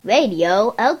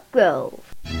Radio Elk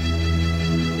Grove.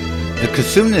 The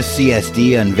Cosumnes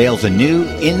CSD unveils a new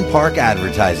in-park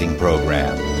advertising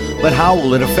program. But how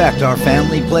will it affect our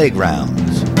family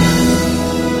playgrounds?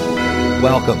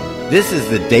 Welcome. This is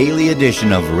the daily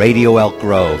edition of Radio Elk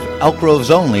Grove, Elk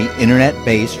Grove's only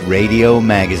internet-based radio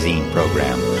magazine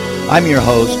program. I'm your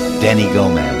host, Denny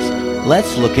Gomez.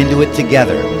 Let's look into it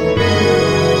together.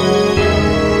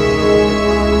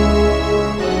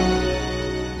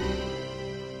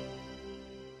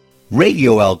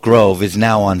 Radio Elk Grove is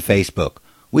now on Facebook.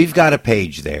 We've got a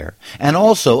page there, and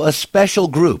also a special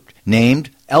group named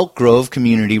Elk Grove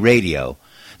Community Radio.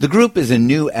 The group is a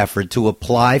new effort to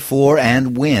apply for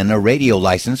and win a radio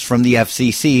license from the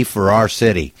FCC for our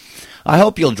city. I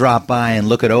hope you'll drop by and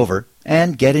look it over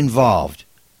and get involved.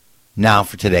 Now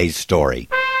for today's story.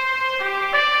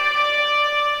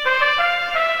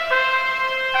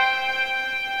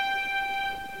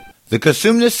 The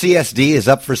Cosumnes CSD is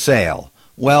up for sale.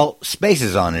 Well,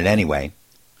 spaces on it anyway.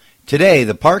 Today,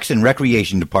 the Parks and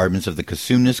Recreation Departments of the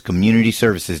Cosumnes Community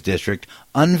Services District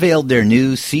unveiled their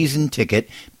new season ticket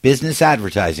business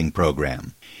advertising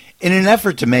program. In an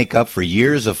effort to make up for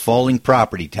years of falling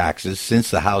property taxes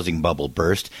since the housing bubble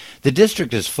burst, the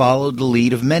district has followed the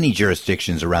lead of many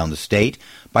jurisdictions around the state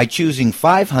by choosing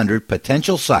 500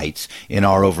 potential sites in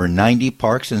our over 90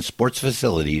 parks and sports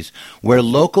facilities where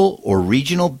local or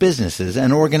regional businesses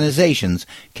and organizations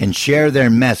can share their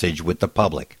message with the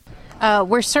public.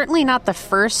 We're certainly not the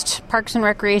first Parks and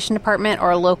Recreation Department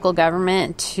or local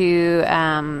government to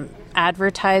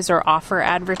advertise or offer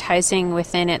advertising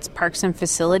within its parks and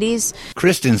facilities.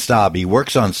 Kristen Stabe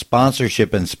works on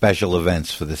sponsorship and special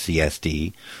events for the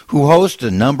CSD, who host a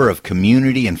number of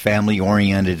community and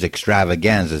family-oriented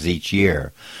extravaganzas each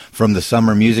year, from the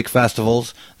summer music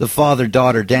festivals, the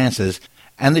father-daughter dances,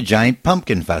 and the Giant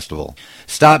Pumpkin Festival.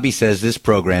 Stabe says this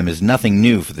program is nothing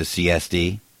new for the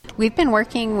CSD. We've been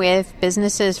working with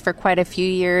businesses for quite a few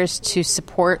years to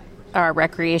support our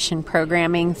recreation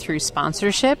programming through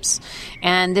sponsorships,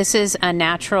 and this is a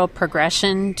natural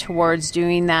progression towards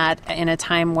doing that in a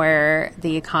time where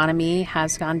the economy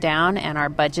has gone down and our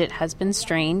budget has been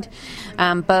strained.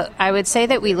 But I would say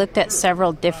that we looked at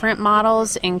several different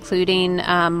models, including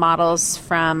models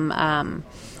from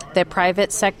the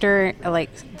private sector, like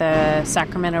the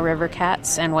Sacramento River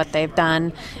Cats and what they've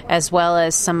done, as well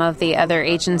as some of the other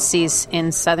agencies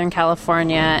in Southern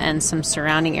California and some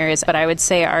surrounding areas. But I would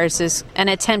say ours is an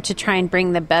attempt to try and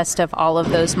bring the best of all of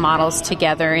those models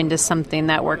together into something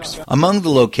that works. Among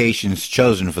the locations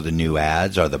chosen for the new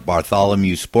ads are the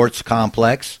Bartholomew Sports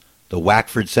Complex, the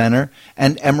Wackford Center,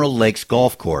 and Emerald Lakes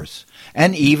Golf Course,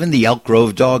 and even the Elk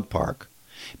Grove Dog Park.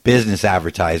 Business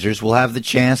advertisers will have the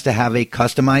chance to have a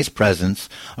customized presence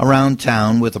around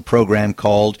town with a program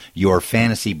called Your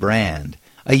Fantasy Brand.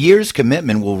 A year's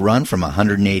commitment will run from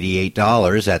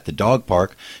 $188 at the dog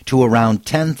park to around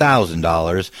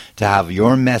 $10,000 to have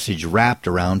your message wrapped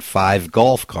around 5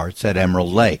 golf carts at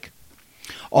Emerald Lake.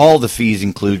 All the fees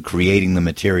include creating the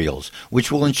materials,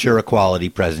 which will ensure a quality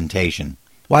presentation.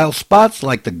 While spots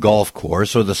like the golf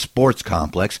course or the sports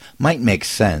complex might make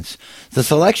sense, the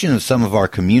selection of some of our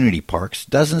community parks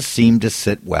doesn't seem to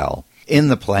sit well. In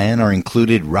the plan are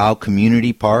included Rao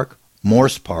Community Park,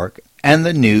 Morse Park, and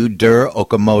the new Dur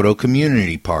Okamoto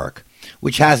Community Park,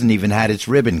 which hasn't even had its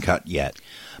ribbon cut yet.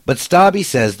 But Stabe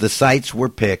says the sites were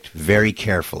picked very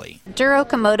carefully. Dur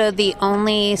Okamoto, the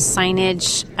only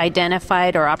signage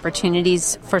identified or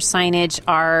opportunities for signage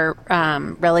are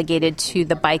relegated to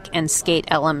the bike and skate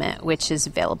element, which is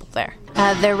available there.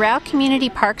 The Rao Community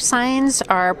Park signs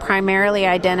are primarily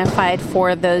identified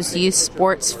for those youth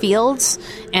sports fields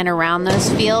and around those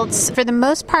fields. For the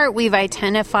most part, we've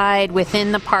identified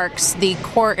within the parks the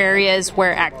core areas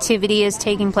where activity is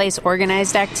taking place,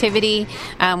 organized activity,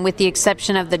 with the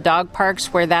exception of the dog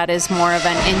parks where that is more of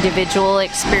an individual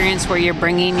experience where you're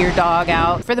bringing your dog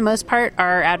out. For the most part,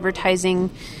 our advertising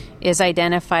is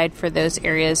identified for those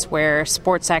areas where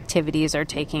sports activities are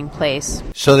taking place.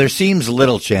 So there seems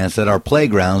little chance that our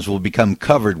playgrounds will become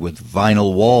covered with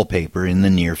vinyl wallpaper in the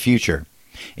near future.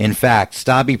 In fact,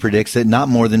 Stabe predicts that not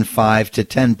more than 5 to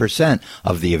 10%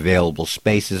 of the available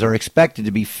spaces are expected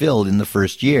to be filled in the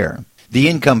first year. The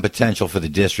income potential for the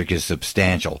district is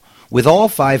substantial. With all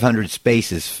 500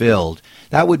 spaces filled,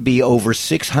 that would be over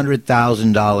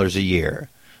 $600,000 a year.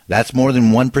 That's more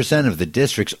than 1% of the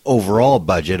district's overall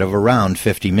budget of around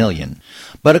 $50 million.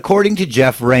 But according to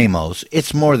Jeff Ramos,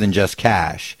 it's more than just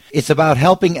cash. It's about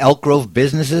helping Elk Grove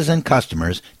businesses and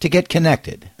customers to get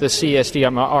connected. The CSD,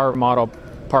 our motto,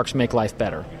 Parks Make Life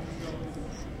Better.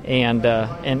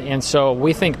 And so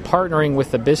we think partnering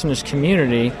with the business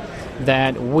community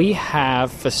that we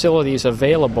have facilities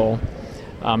available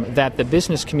that the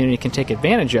business community can take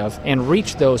advantage of and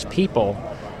reach those people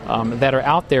that are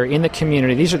out there in the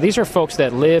community. These are folks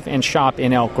that live and shop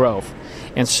in Elk Grove.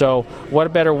 And so what a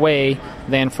better way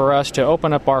than for us to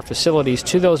open up our facilities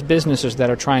to those businesses that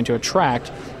are trying to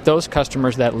attract those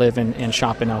customers that live and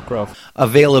shop in Elk Grove.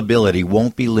 Availability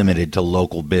won't be limited to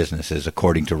local businesses,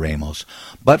 according to Ramos.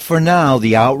 But for now,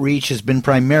 the outreach has been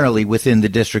primarily within the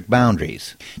district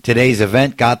boundaries. Today's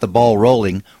event got the ball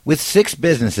rolling, with 6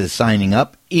 businesses signing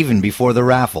up even before the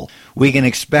raffle. We can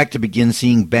expect to begin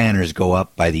seeing banners go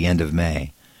up by the end of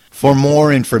May. For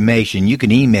more information, you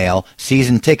can email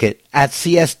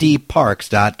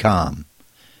seasonticket@csdparks.com.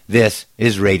 This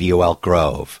is Radio Elk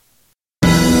Grove.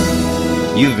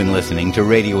 You've been listening to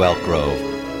Radio Elk Grove.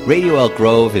 Radio Elk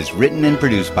Grove is written and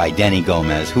produced by Denny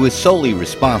Gomez, who is solely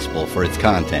responsible for its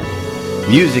content.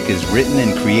 Music is written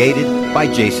and created by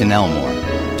Jason Elmore.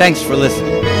 Thanks for listening.